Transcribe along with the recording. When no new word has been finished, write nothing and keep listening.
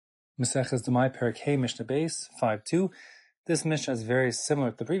Maseches Demai YaHei Mishnah base 5.2. This Mishnah is very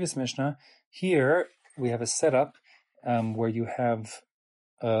similar to the previous Mishnah. Here we have a setup where you have,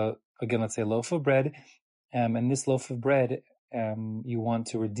 again, let's say a loaf of bread, and this loaf of bread, you want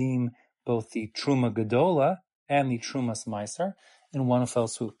to redeem both the Truma Gedola and the Trumas Meiser in one fell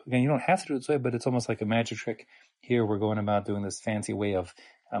swoop. Again, you don't have to do it this way, but it's almost like a magic trick. Here we're going about doing this fancy way of,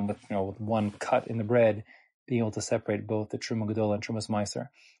 with one cut in the bread, being able to separate both the Truma Gedola and Trumas Meiser.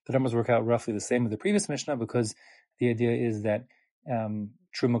 The numbers work out roughly the same as the previous Mishnah because the idea is that Truma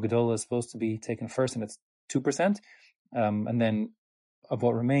Gedola is supposed to be taken first, and it's 2%, and then of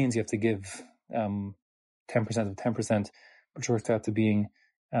what remains, you have to give 10% of 10%, which works out to being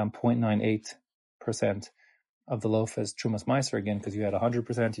 0.98% of the loaf as Trumas Meiser, again, because you had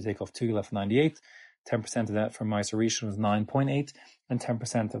 100%, you take off 2, you left 98. 10% of that from Meiser Rishon is 9.8, and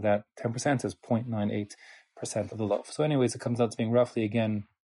 10% of that 10% is 0.98% of the loaf. So anyways, it comes out to being roughly, again,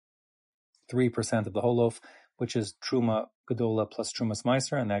 3% of the whole loaf, which is Truma Gedola plus Trumas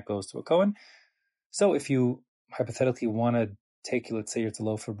Meiser, and that goes to a Kohen. So if you hypothetically want to take, let's say it's a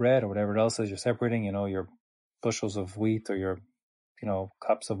loaf of bread or whatever else is you're separating, your bushels of wheat or your,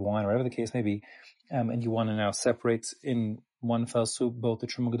 cups of wine, or whatever the case may be, and you want to now separate in one fell swoop both the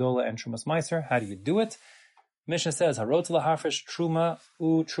Truma Gedola and Trumas Meiser. How do you do it? Mishnah says, Harot lahafresh Truma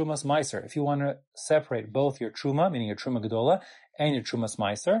u Trumas Meiser. If you want to separate both your Truma, meaning your Truma Gedola, and your Trumas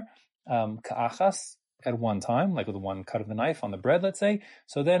Meiser, ka'achas, at one time, like with one cut of the knife on the bread, let's say.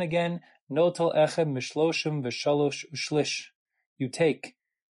 So then again, notel echem mishloshim v'shalosh ushlish. You take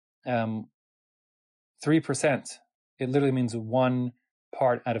 3%. It literally means 1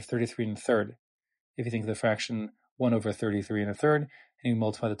 part out of 33 and a third. If you think of the fraction 1 over 33 and a third, and you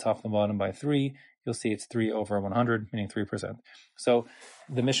multiply the top and the bottom by 3, you'll see it's 3 over 100, meaning 3%. So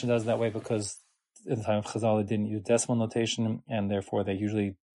the Mishnah does it that way because in the time of Chazal, they didn't use decimal notation, and therefore they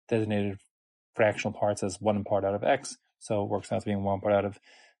usually designated fractional parts as 1 part out of X, so it works out to being 1 part out of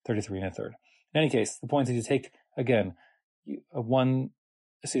 33 and a third. In any case, the point is you take, again, you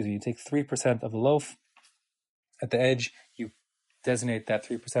take 3% of the loaf. At the edge, you designate that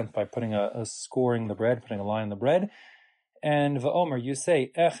 3% by putting a scoring the bread, putting a line in the bread. And v'omer, you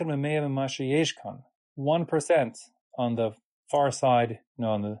say, 1% on the far side,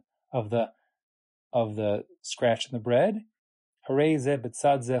 of the scratch in the bread.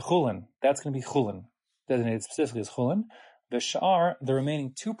 That's going to be chulin, designated specifically as chulin. V'shar, the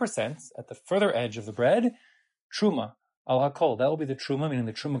remaining 2% at the further edge of the bread, truma. Al-Hakol, that will be the Truma, meaning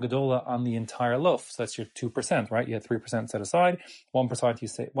the Truma Gedola on the entire loaf. So that's your 2%, right? You had 3% set aside.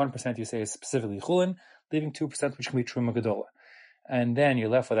 1% you say is specifically Chulin, leaving 2%, which can be Truma Gedola. And then you're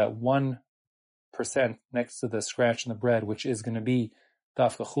left with that 1% next to the scratch in the bread, which is going to be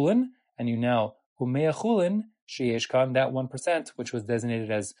Dafka Chulin. And you now, Humea Chulin, Sheyeshkan, that 1%, which was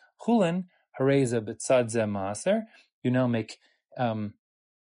designated as Chulin, Hareza B'tzadze Maaser. You now make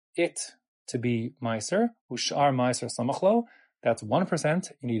it to be Meiser, Ushar Meiser Samachlo, that's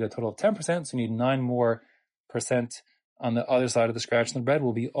 1%. You need a total of 10%, so you need 9 more percent on the other side of the scratch in the bread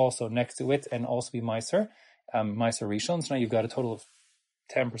will be also next to it and also be Meiser, Meiser Rishon. So now you've got a total of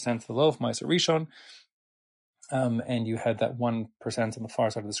 10% of the loaf, Meiser Rishon, and you had that 1% on the far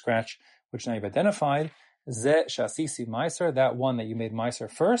side of the scratch, which now you've identified. Ze Shasisi Meiser, that one that you made Meiser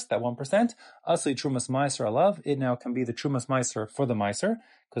first, that 1%, Asli Trumas Meiser Alav, it now can be the Trumas Meiser for the Meiser,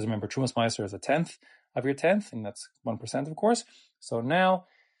 because remember, Trumas Meiser is a 10th of your 10th, and that's 1%, of course. So now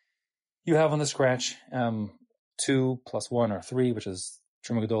you have on the scratch 2 plus 1 or 3, which is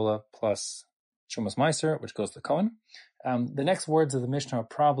Truma Gedola plus Trumas Meiser, which goes to the Kohen. The next words of the Mishnah are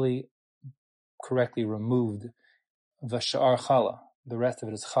probably correctly removed. Vashar Chala. The rest of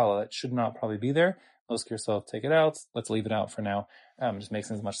it is Chala. It should not probably be there. Ask yourself, take it out. Let's leave it out for now. It just makes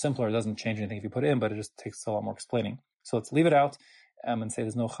things much simpler. It doesn't change anything if you put it in, but it just takes a lot more explaining. So let's leave it out and say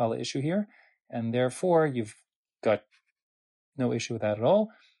there's no challah issue here, and therefore you've got no issue with that at all.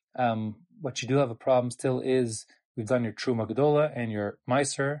 What you do have a problem still is we've done your Truma Gedola and your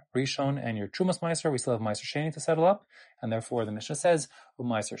Meiser Rishon and your Trumas Meiser. We still have Meiser Sheni to settle up, and therefore the Mishnah says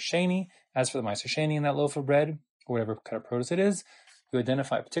Meiser Sheni. As for the Meiser Sheni in that loaf of bread or whatever kind of produce it is, you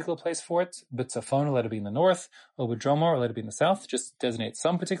identify a particular place for it, B'tzafon, let it be in the north, or B'droma, or let it be in the south, just designate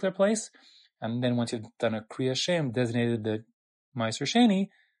some particular place, and then once you've done a Kriya Shem, designated the Meiser Sheni,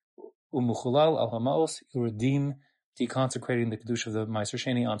 Umuchulal al Hamaos, you redeem, deconsecrating the Kedusha of the Meiser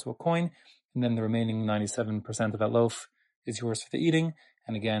Sheni onto a coin, and then the remaining 97% of that loaf is yours for the eating,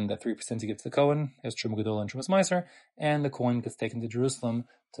 and again, that 3% you give to the Kohen, as Truma Gedola and Trumas Meiser, and the coin gets taken to Jerusalem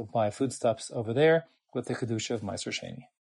to buy foodstuffs over there with the Kedusha of Meiser Sheni.